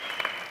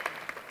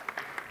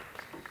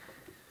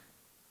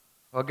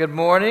Well, good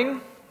morning.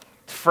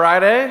 It's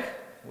Friday.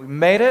 We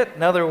made it.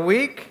 Another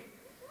week.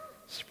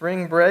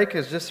 Spring break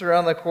is just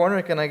around the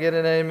corner. Can I get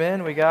an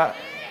amen? We got.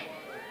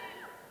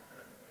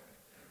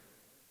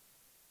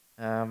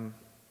 If you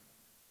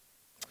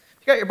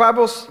got your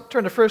Bibles,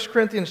 turn to 1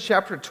 Corinthians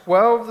chapter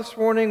 12 this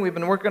morning. We've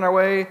been working our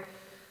way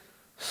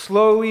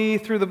slowly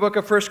through the book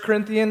of 1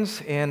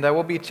 Corinthians, and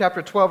we'll be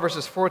chapter 12,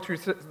 verses 4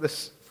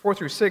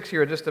 through 6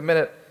 here in just a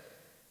minute.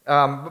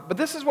 But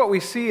this is what we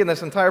see in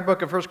this entire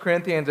book of 1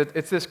 Corinthians.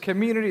 It's this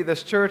community,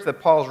 this church that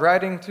Paul's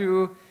writing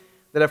to,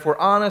 that if we're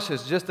honest,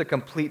 is just a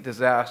complete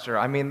disaster.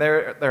 I mean,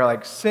 there are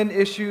like sin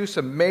issues,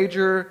 some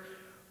major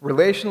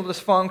relational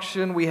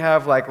dysfunction. We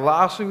have like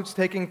lawsuits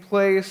taking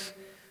place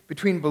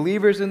between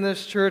believers in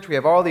this church. We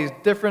have all these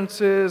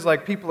differences,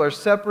 like people are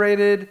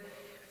separated.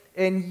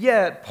 And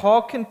yet,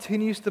 Paul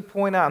continues to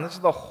point out, and this is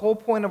the whole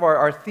point of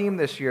our theme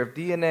this year of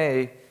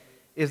DNA,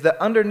 is that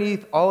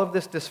underneath all of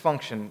this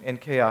dysfunction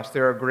and chaos,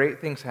 there are great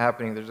things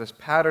happening. There's this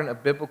pattern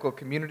of biblical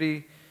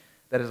community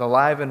that is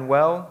alive and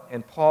well,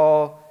 and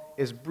Paul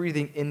is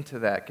breathing into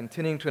that,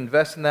 continuing to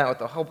invest in that with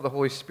the help of the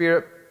Holy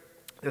Spirit,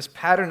 this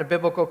pattern of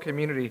biblical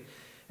community.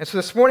 And so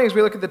this morning, as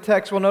we look at the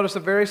text, we'll notice a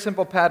very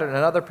simple pattern,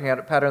 another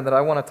pattern that I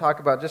want to talk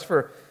about just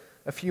for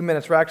a few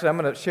minutes. I'm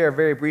going to share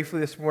very briefly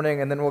this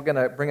morning, and then we're going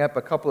to bring up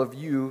a couple of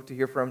you to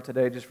hear from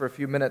today just for a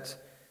few minutes.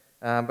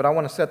 But I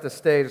want to set the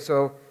stage.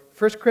 So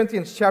 1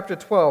 Corinthians chapter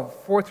 12,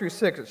 4 through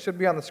 6, it should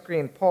be on the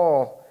screen.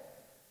 Paul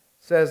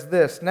says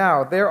this,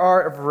 "Now there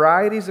are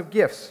varieties of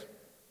gifts,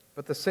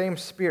 but the same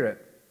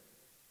Spirit.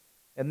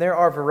 And there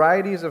are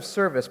varieties of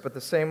service, but the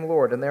same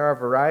Lord. And there are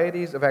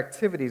varieties of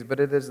activities, but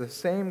it is the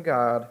same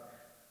God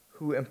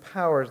who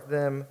empowers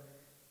them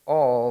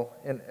all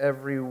and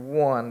every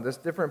one." This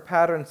different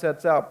pattern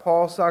sets out.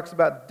 Paul talks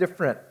about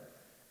different,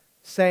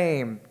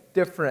 same,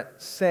 different,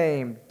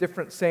 same,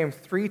 different, same.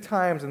 3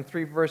 times in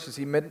 3 verses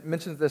he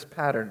mentions this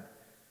pattern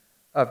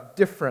of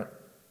different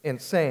and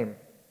same.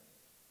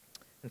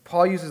 And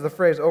Paul uses the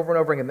phrase over and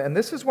over again. And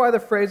this is why the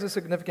phrase is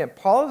significant.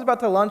 Paul is about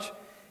to launch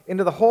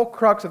into the whole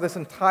crux of this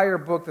entire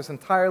book, this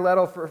entire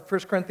letter for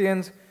 1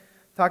 Corinthians,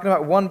 talking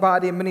about one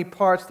body in many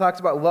parts, talks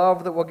about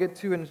love that we'll get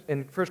to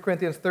in 1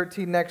 Corinthians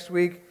 13 next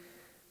week.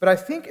 But I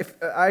think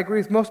I agree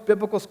with most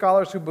biblical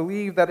scholars who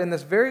believe that in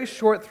this very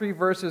short 3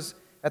 verses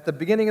at the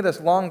beginning of this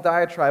long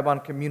diatribe on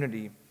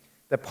community,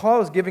 that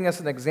Paul is giving us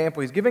an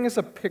example. He's giving us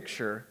a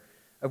picture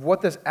of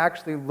what this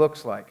actually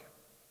looks like.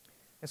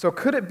 And so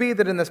could it be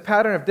that in this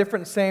pattern of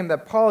different same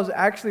that Paul is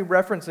actually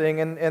referencing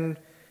in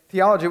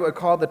theology what we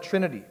call the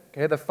Trinity,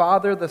 okay? The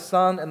Father, the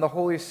Son, and the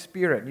Holy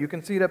Spirit. You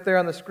can see it up there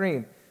on the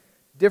screen.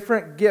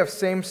 Different gifts,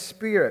 same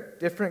Spirit.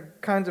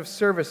 Different kinds of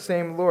service,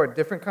 same Lord.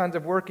 Different kinds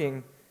of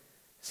working,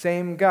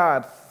 same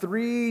God.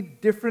 3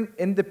 different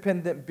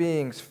independent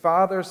beings,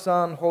 Father,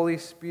 Son, Holy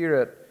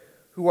Spirit,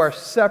 who are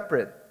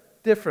separate,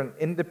 different,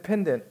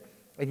 independent.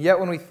 And yet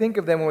when we think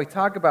of them, when we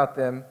talk about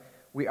them,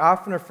 we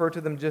often refer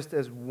to them just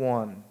as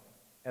one,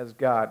 as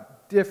God.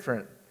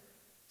 Different,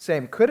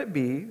 same. Could it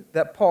be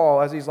that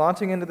Paul, as he's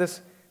launching into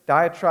this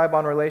diatribe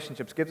on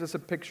relationships, gives us a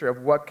picture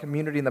of what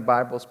community in the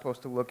Bible is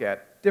supposed to look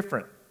at?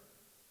 Different,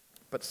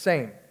 but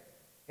same.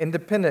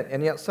 Independent,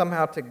 and yet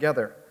somehow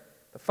together.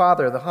 The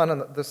Father,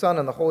 the Son,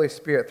 and the Holy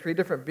Spirit, 3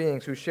 different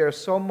beings who share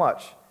so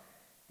much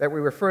that we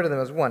refer to them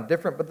as one,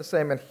 different but the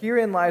same. And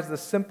herein lies the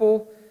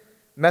simple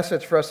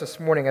message for us this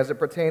morning as it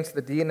pertains to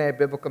the DNA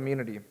biblical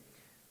community.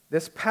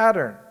 This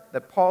pattern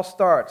that Paul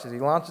starts as he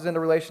launches into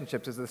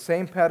relationships is the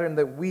same pattern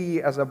that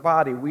we as a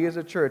body, we as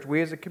a church,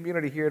 we as a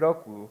community here at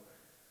Oakview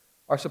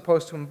are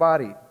supposed to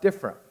embody.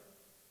 Different,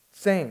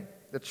 same.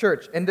 The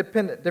church,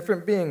 independent,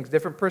 different beings,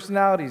 different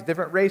personalities,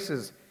 different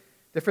races,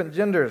 different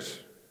genders,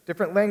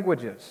 different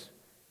languages.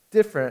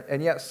 Different,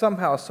 and yet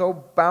somehow so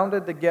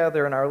bounded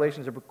together in our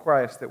relationship with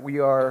Christ that we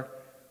are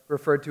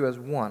referred to as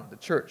one, the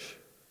church,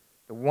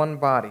 the one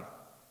body.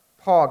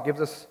 Paul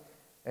gives us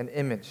an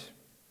image.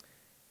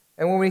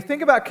 And when we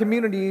think about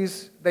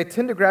communities, they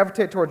tend to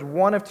gravitate towards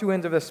one of 2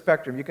 ends of the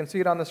spectrum. You can see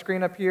it on the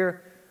screen up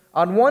here.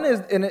 On one is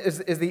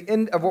the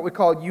end of what we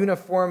call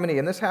uniformity,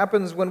 and this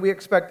happens when we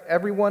expect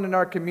everyone in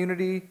our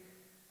community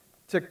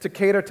to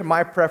cater to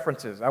my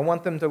preferences. I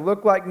want them to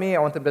look like me. I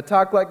want them to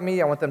talk like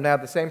me. I want them to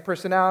have the same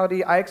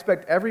personality. I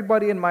expect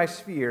everybody in my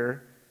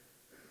sphere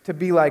to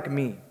be like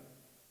me.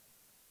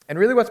 And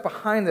really what's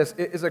behind this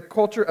is a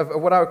culture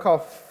of what I would call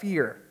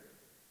fear.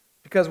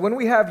 Because when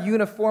we have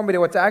uniformity,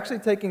 what's actually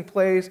taking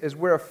place is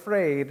we're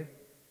afraid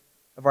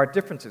of our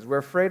differences. We're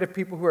afraid of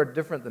people who are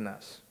different than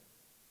us.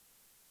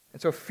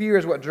 And so fear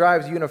is what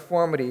drives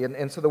uniformity.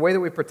 And so the way that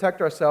we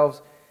protect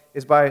ourselves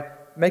is by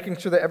making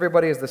sure that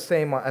everybody is the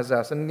same as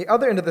us. And the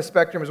other end of the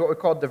spectrum is what we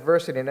call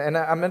diversity.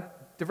 And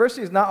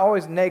diversity is not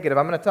always negative.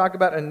 I'm going to talk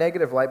about it in a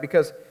negative light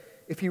because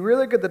if you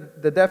really look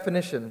at the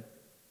definition,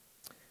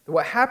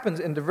 what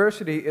happens in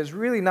diversity is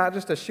really not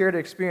just a shared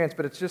experience,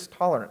 but it's just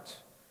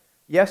tolerance.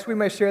 Yes, we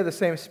may share the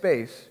same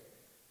space.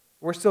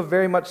 We're still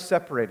very much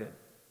separated,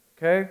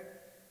 okay?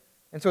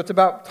 And so it's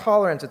about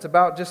tolerance. It's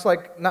about just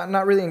like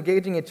not really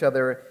engaging each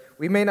other.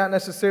 We may not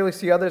necessarily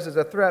see others as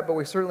a threat, but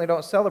we certainly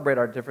don't celebrate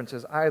our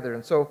differences either.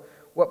 And so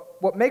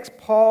what makes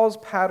Paul's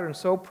pattern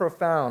so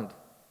profound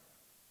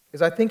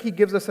is I think he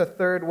gives us a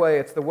third way.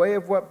 It's the way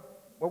of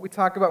what we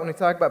talk about when we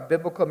talk about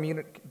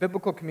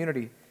biblical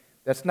community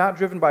that's not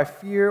driven by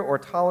fear or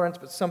tolerance,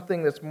 but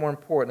something that's more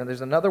important. And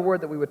there's another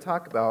word that we would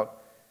talk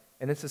about,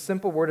 and it's a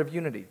simple word of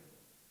unity.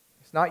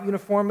 It's not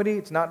uniformity,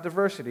 it's not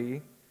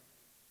diversity,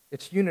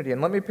 it's unity.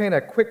 And let me paint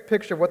a quick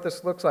picture of what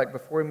this looks like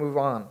before we move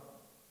on.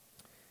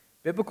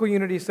 Biblical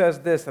unity says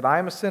this, that I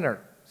am a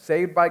sinner,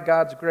 saved by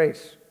God's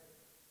grace.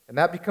 And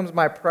that becomes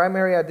my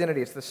primary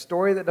identity. It's the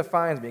story that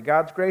defines me.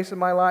 God's grace in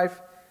my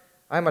life,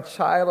 I'm a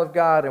child of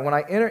God. And when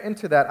I enter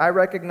into that, I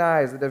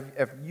recognize that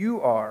if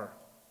you are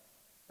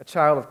a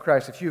child of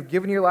Christ, if you've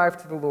given your life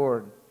to the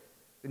Lord,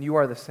 then you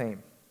are the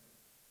same.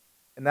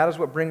 And that is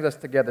what brings us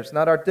together. It's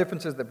not our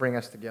differences that bring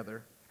us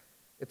together.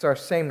 It's our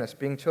sameness,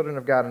 being children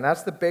of God. And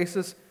that's the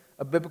basis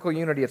of biblical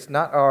unity. It's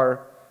not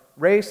our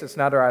race, it's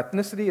not our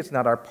ethnicity, it's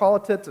not our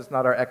politics, it's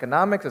not our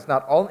economics, it's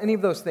not any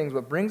of those things.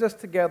 What brings us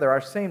together,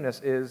 our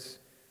sameness, is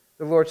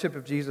the lordship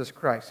of Jesus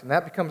Christ. And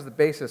that becomes the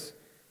basis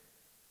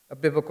of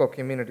biblical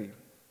community.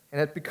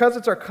 And because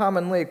it's our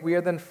common link, we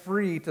are then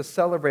free to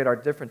celebrate our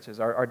differences.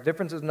 Our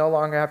differences no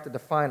longer have to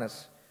define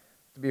us,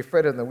 to be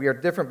afraid of them. We are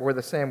different, but we're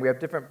the same. We have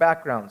different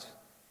backgrounds,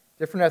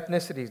 different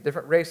ethnicities,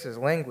 different races,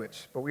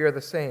 language, but we are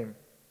the same.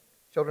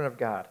 Children of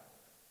God.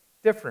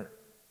 Different,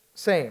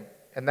 same.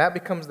 And that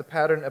becomes the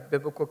pattern of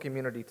biblical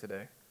community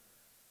today.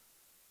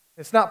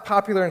 It's not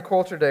popular in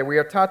culture today. We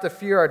are taught to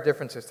fear our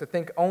differences, to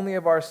think only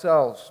of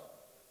ourselves.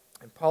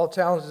 And Paul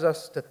challenges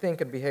us to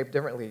think and behave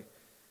differently.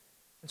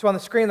 And so on the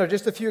screen, there are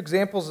just a few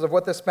examples of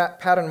what this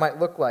pattern might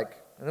look like.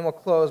 And then we'll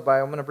close by,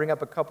 I'm going to bring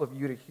up a couple of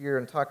you to hear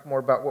and talk more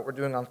about what we're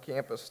doing on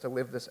campus to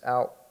live this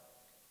out.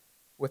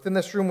 Within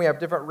this room, we have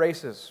different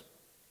races.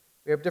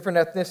 We have different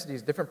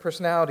ethnicities, different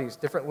personalities,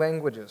 different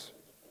languages.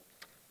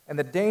 And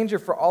the danger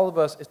for all of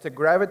us is to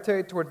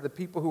gravitate towards the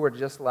people who are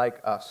just like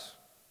us.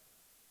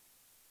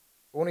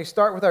 But when we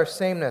start with our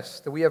sameness,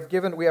 that we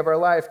have our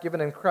life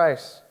given in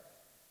Christ,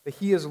 that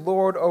He is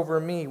Lord over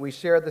me, we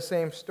share the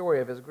same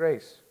story of His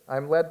grace.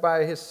 I'm led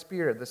by His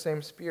Spirit, the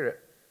same Spirit.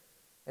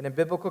 And in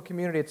biblical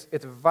community,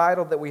 it's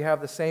vital that we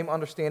have the same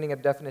understanding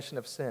and definition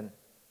of sin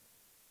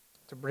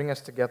to bring us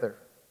together.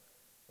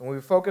 And when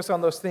we focus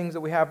on those things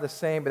that we have the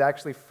same, it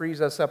actually frees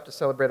us up to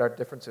celebrate our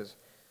differences.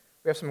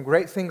 We have some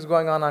great things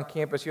going on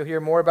campus. You'll hear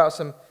more about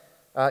some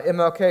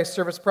MLK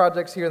service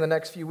projects here in the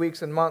next few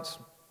weeks and months.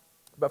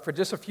 But for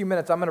just a few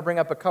minutes, I'm going to bring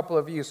up a couple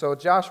of you. So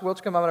Josh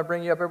Wilchcomb, I'm going to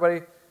bring you up.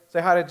 Everybody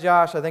say hi to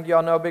Josh. I think you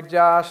all know Big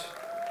Josh.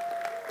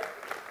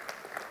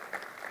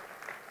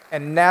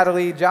 And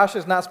Natalie. Josh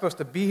is not supposed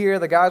to be here.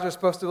 The guys are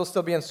supposed to will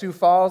still be in Sioux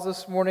Falls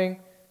this morning.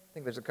 I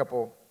think there's a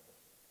couple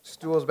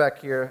stools back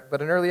here.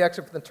 But an early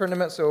exit from the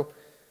tournament, so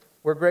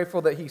we're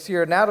grateful that he's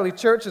here. Natalie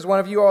Church is one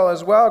of you all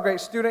as well. Great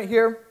student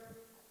here.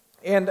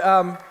 And,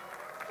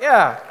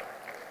 yeah.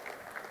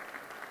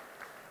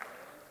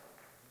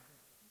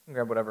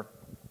 Grab whatever.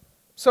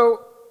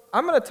 So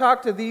I'm going to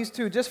talk to these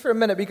two just for a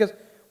minute because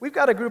we've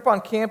got a group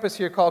on campus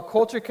here called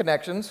Culture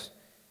Connections.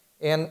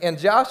 And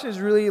Josh is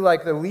really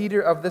like the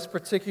leader of this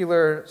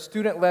particular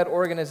student-led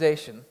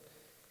organization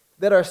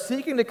that are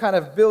seeking to kind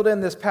of build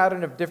in this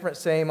pattern of different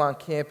same on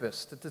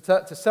campus,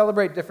 to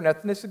celebrate different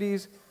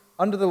ethnicities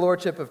under the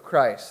lordship of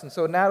Christ. And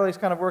so Natalie's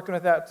kind of working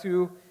with that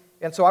too.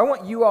 And so I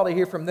want you all to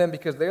hear from them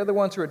because they're the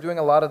ones who are doing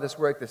a lot of this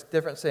work, this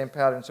different same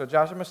pattern. So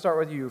Josh, I'm going to start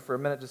with you for a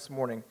minute this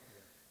morning.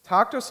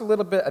 Talk to us a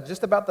little bit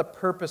just about the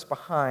purpose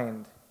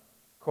behind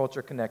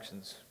Culture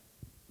Connections.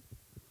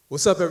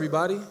 What's up,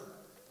 everybody?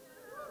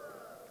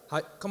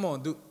 Hi, come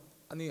on, dude.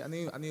 I need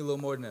a little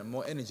more than that,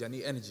 more energy. I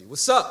need energy.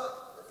 What's up?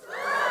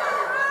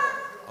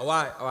 All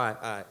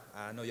right.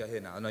 I know y'all here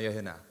now.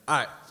 All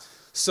right.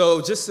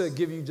 So just to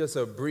give you just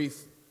a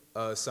brief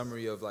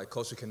summary of like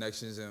Culture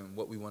Connections and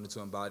what we wanted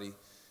to embody.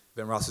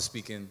 Ben Ross is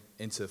speaking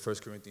into 1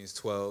 Corinthians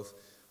 12,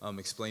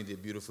 explained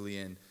it beautifully,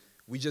 and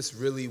we just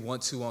really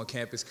want to, on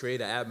campus, create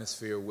an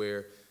atmosphere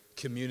where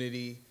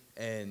community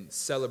and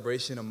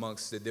celebration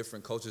amongst the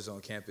different cultures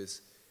on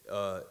campus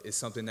is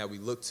something that we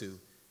look to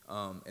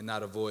and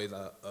not avoid.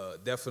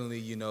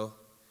 Definitely,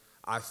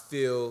 I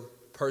feel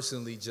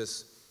personally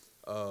just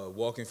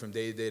walking from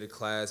day to day to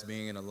class,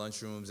 being in the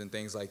lunchrooms and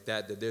things like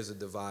that, that there's a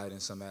divide in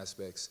some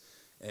aspects.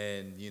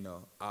 And,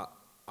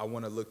 I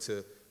want to look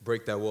to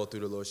break that wall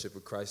through the lordship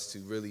of Christ to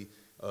really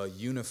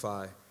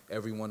unify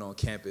everyone on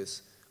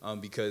campus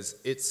because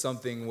it's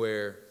something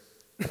where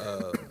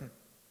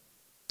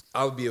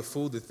I would be a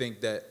fool to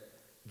think that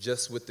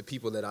just with the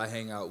people that I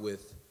hang out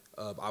with,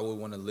 I would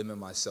want to limit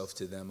myself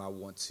to them. I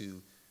want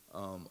to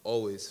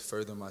always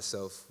further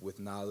myself with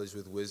knowledge,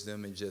 with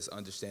wisdom, and just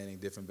understanding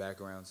different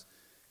backgrounds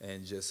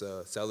and just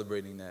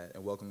celebrating that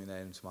and welcoming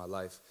that into my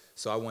life.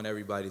 So I want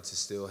everybody to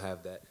still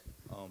have that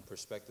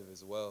perspective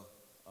as well,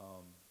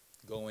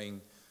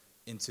 going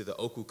into the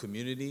Oakwood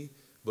community,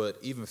 but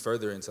even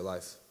further into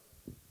life.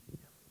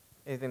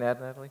 Anything to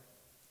add, Natalie?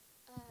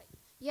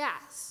 Yeah,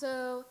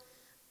 so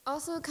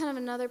also kind of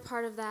another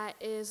part of that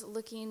is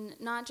looking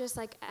not just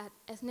like at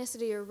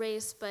ethnicity or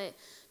race, but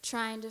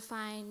trying to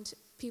find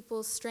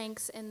people's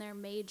strengths in their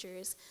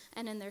majors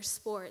and in their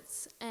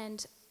sports,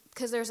 and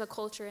because there's a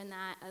culture in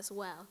that as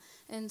well.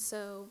 And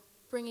so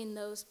bringing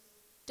those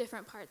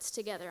different parts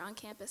together on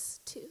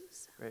campus too.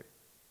 So.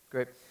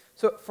 Great.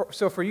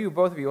 So for you,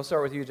 both of you, we'll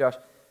start with you, Josh.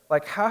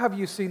 Like, how have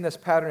you seen this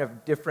pattern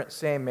of different,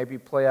 same, maybe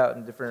play out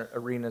in different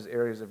arenas,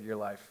 areas of your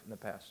life in the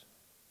past?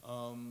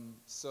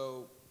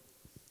 So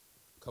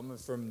coming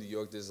from New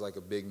York, there's like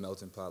a big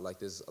melting pot. Like,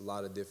 there's a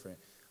lot of different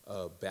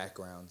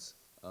backgrounds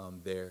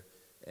there.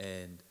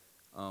 And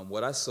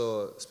what I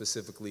saw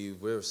specifically,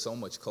 there was so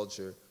much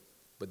culture,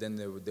 but then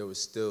there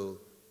was still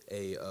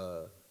a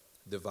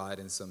divide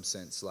in some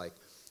sense. Like,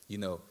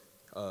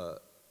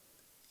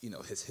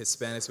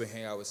 Hispanics would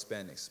hang out with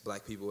Hispanics,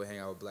 black people would hang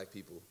out with black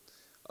people,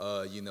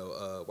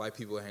 white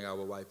people would hang out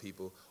with white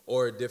people,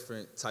 or a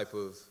different type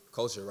of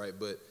culture, right?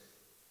 But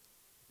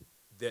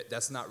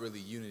that's not really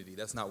unity.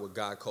 That's not what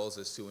God calls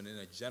us to. And in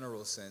a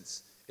general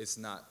sense, it's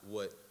not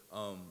what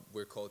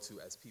we're called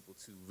to as people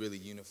to really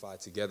unify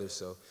together.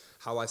 So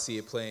how I see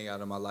it playing out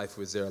in my life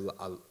was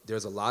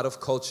there's a lot of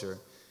culture,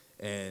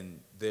 and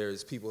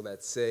there's people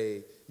that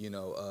say,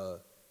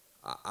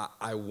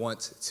 I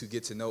want to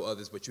get to know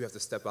others, but you have to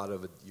step out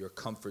of your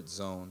comfort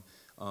zone.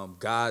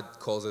 God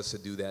calls us to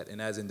do that,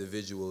 and as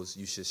individuals,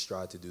 you should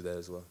strive to do that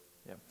as well.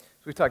 Yeah.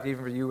 So we talked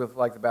even for you with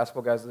like the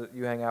basketball guys that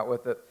you hang out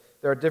with, that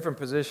there are different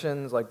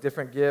positions, like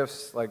different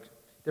gifts, like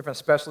different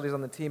specialties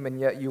on the team, and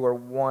yet you are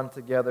one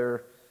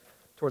together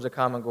towards a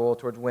common goal,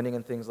 towards winning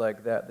and things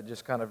like that, that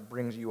just kind of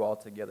brings you all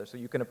together. So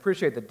you can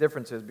appreciate the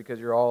differences because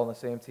you're all on the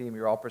same team,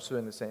 you're all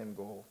pursuing the same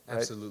goal. Right?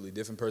 Absolutely.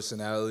 Different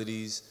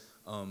personalities.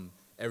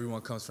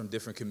 Everyone comes from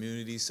different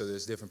communities, so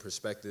there's different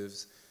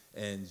perspectives.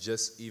 And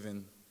just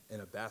even in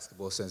a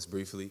basketball sense,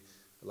 briefly,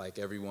 like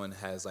everyone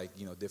has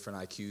different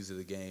IQs of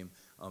the game,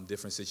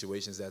 different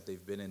situations that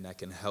they've been in that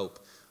can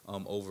help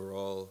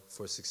overall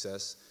for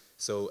success.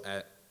 So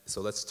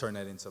let's turn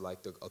that into like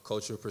a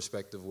cultural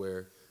perspective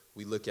where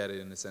we look at it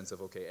in the sense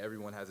of, okay,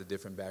 everyone has a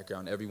different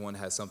background, everyone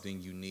has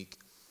something unique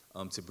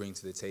to bring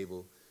to the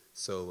table.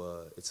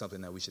 So it's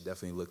something that we should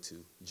definitely look to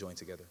join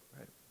together.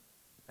 Right.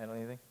 Handle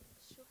anything?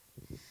 Sure.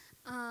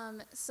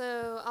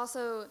 So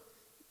also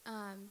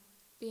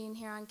being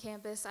here on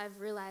campus, I've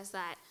realized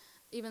that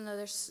even though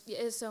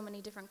is so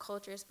many different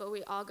cultures, but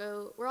we're all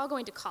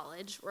going to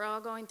college. We're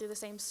all going through the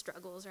same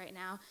struggles right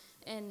now,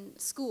 in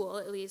school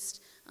at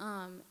least,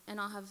 and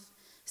all have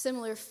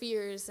similar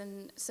fears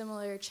and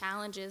similar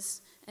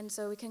challenges, and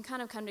so we can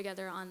kind of come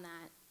together on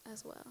that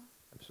as well.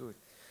 Absolutely.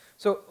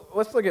 So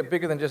let's look at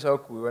bigger than just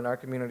Oakwoo in our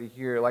community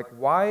here. Like,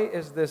 why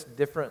is this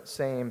different,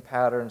 same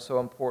pattern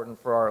so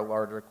important for our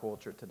larger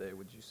culture today,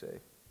 would you say?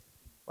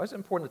 Why is it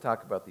important to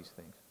talk about these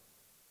things?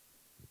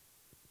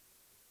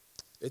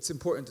 It's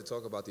important to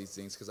talk about these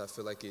things because I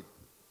feel like it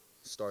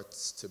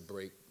starts to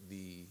break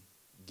the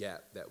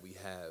gap that we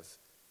have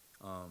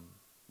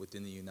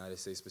within the United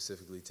States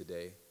specifically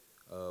today,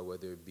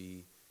 whether it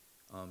be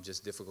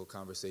just difficult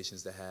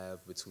conversations to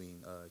have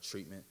between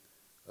treatment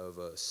of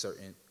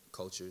certain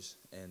cultures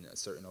and a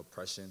certain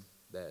oppression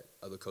that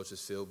other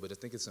cultures feel. But I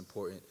think it's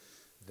important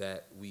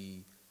that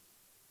we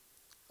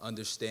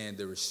understand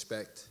the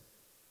respect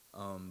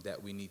that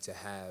we need to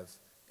have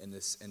and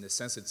the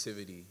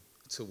sensitivity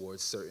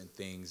towards certain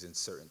things and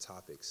certain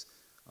topics.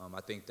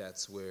 I think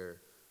that's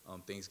where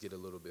things get a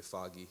little bit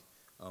foggy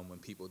when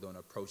people don't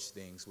approach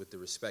things with the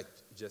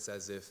respect, just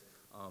as if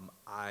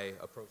I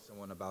approach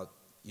someone about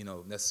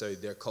necessarily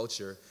their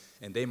culture,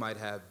 and they might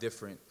have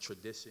different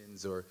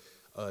traditions or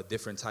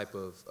different type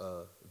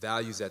of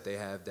values that they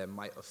have that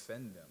might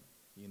offend them,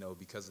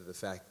 because of the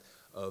fact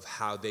of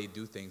how they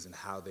do things and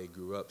how they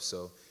grew up.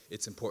 So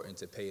it's important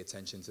to pay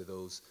attention to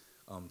those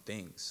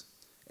things,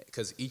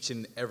 because each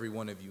and every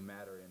one of you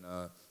matter.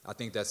 And I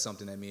think that's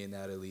something that me and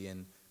Natalie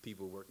and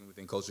people working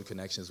within Culture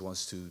Connections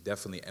wants to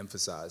definitely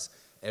emphasize.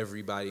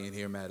 Everybody in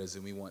here matters,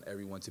 and we want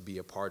everyone to be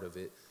a part of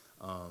it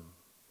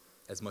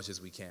as much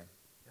as we can.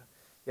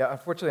 Yeah,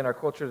 unfortunately in our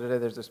culture today,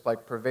 there's this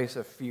like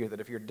pervasive fear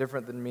that if you're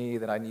different than me,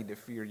 then I need to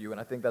fear you.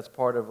 And I think that's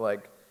part of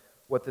like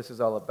what this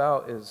is all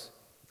about is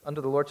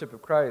under the lordship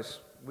of Christ,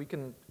 we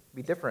can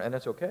be different and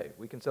it's okay.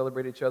 We can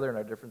celebrate each other and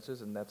our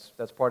differences, and that's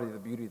part of the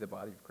beauty of the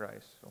body of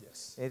Christ. So,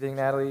 yes. Anything,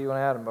 Natalie, you want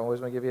to add? I'm always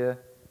going to give you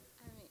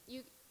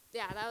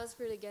Yeah, that was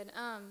pretty good.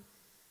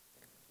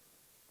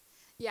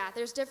 Yeah,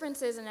 there's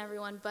differences in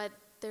everyone, but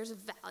there's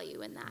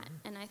value in that,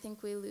 Mm-hmm. and I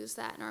think we lose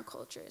that in our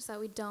culture, is that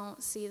we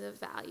don't see the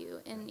value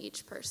in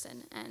each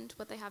person and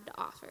what they have to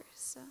offer.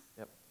 So.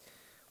 Yep.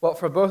 Well,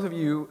 for both of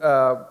you,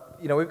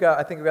 we've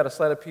got a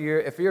slide up here.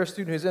 If you're a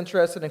student who's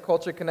interested in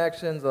Culture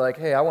Connections, like,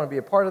 hey, I want to be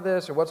a part of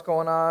this, or what's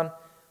going on,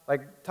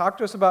 like, talk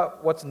to us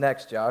about what's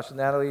next, Josh and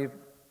Natalie,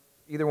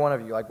 either one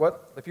of you. Like,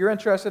 what if you're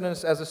interested in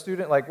this as a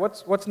student? Like,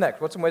 what's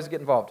next? What's some ways to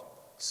get involved?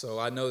 So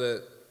I know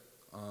that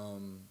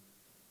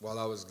while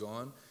I was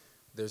gone,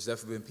 there's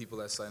definitely been people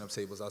that sign up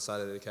tables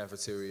outside of the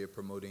cafeteria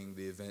promoting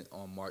the event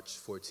on March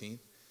 14th.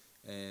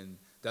 And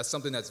that's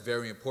something that's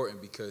very important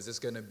because it's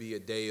going to be a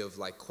day of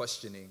like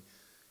questioning.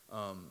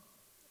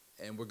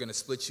 And we're going to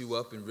split you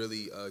up and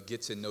really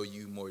get to know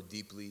you more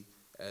deeply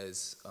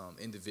as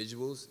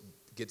individuals,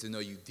 get to know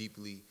you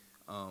deeply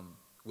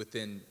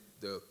within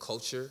the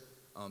culture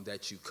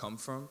that you come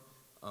from,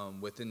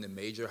 within the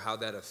major, how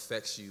that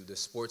affects you, the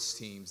sports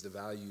teams, the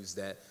values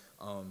that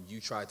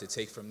you try to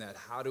take from that.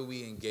 How do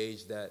we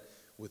engage that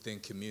within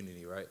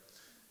community, right?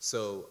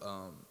 So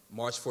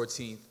March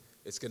 14th,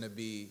 it's going to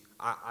be,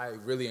 I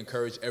really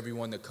encourage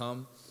everyone to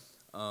come.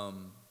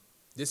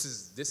 This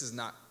is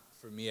not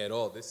for me at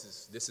all.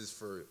 This is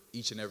for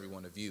each and every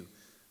one of you.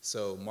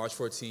 So March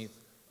 14th,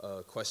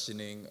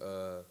 questioning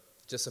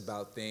just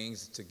about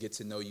things to get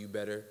to know you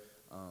better,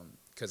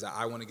 because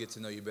I want to get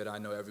to know you better. I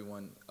know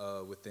everyone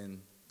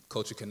within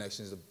Culture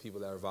Connections, the people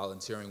that are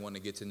volunteering, want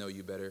to get to know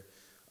you better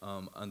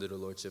under the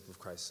Lordship of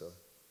Christ. So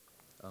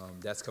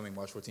that's coming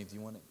March 14th. Do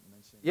you want to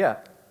mention? Yeah.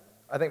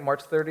 I think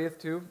March 30th,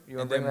 too. You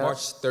want And to bring then that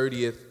March up?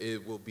 30th,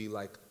 it will be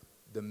like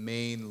the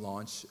main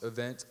launch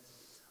event.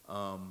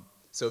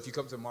 So if you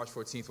come to March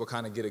 14th, we'll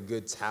kind of get a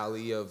good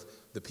tally of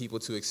the people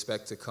to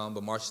expect to come.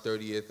 But March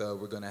 30th,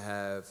 we're going to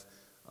have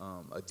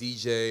a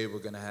DJ. We're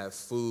going to have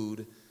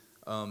food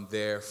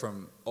there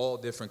from all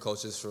different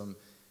cultures, from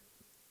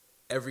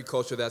every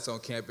culture that's on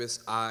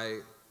campus. I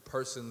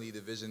personally, the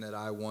vision that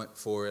I want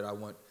for it, I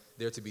want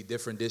there to be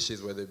different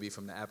dishes, whether it be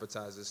from the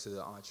appetizers to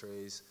the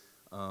entrees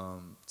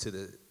to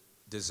the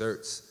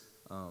desserts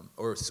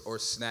or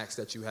snacks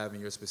that you have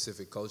in your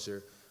specific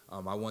culture.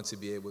 I want to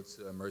be able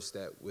to immerse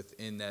that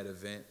within that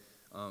event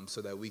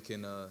so that we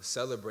can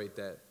celebrate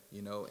that,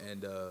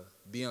 and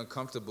be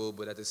uncomfortable,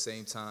 but at the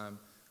same time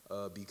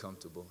be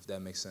comfortable, if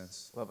that makes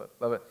sense. Love it,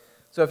 love it.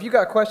 So if you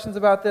got questions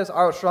about this,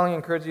 I would strongly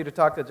encourage you to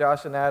talk to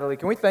Josh and Natalie.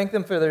 Can we thank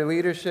them for their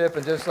leadership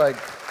and just like,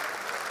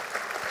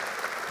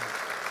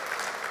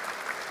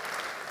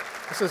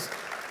 this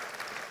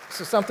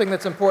is something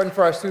that's important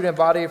for our student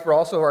body, for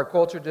also our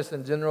culture just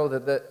in general,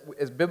 that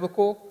is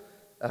biblical,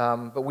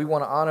 but we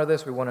want to honor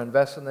this, we want to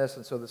invest in this,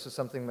 and so this is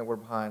something that we're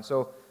behind.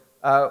 So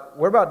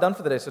we're about done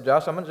for the day. So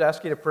Josh, I'm going to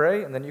ask you to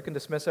pray, and then you can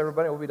dismiss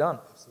everybody, we'll be done.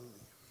 Absolutely.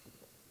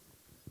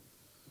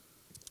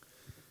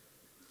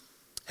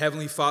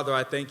 Heavenly Father,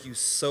 I thank you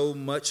so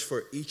much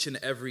for each and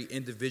every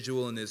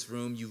individual in this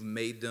room. You've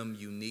made them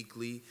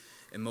uniquely,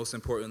 and most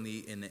importantly,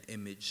 in the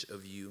image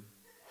of you.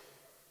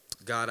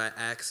 God, I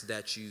ask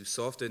that you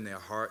soften their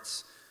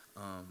hearts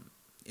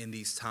in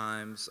these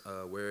times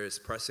where it's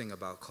pressing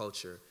about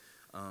culture,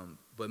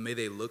 but may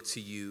they look to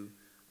you,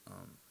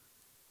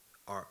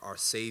 our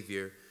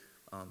Savior,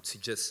 to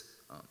just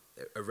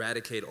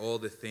eradicate all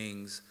the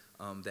things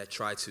that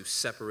try to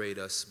separate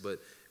us, but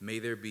may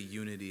there be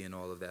unity in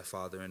all of that,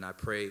 Father. And I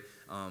pray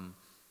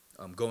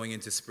going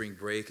into spring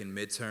break and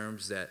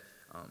midterms that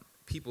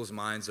people's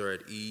minds are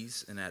at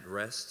ease and at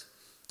rest.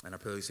 And I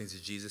pray these things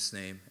in Jesus'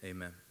 name,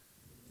 amen.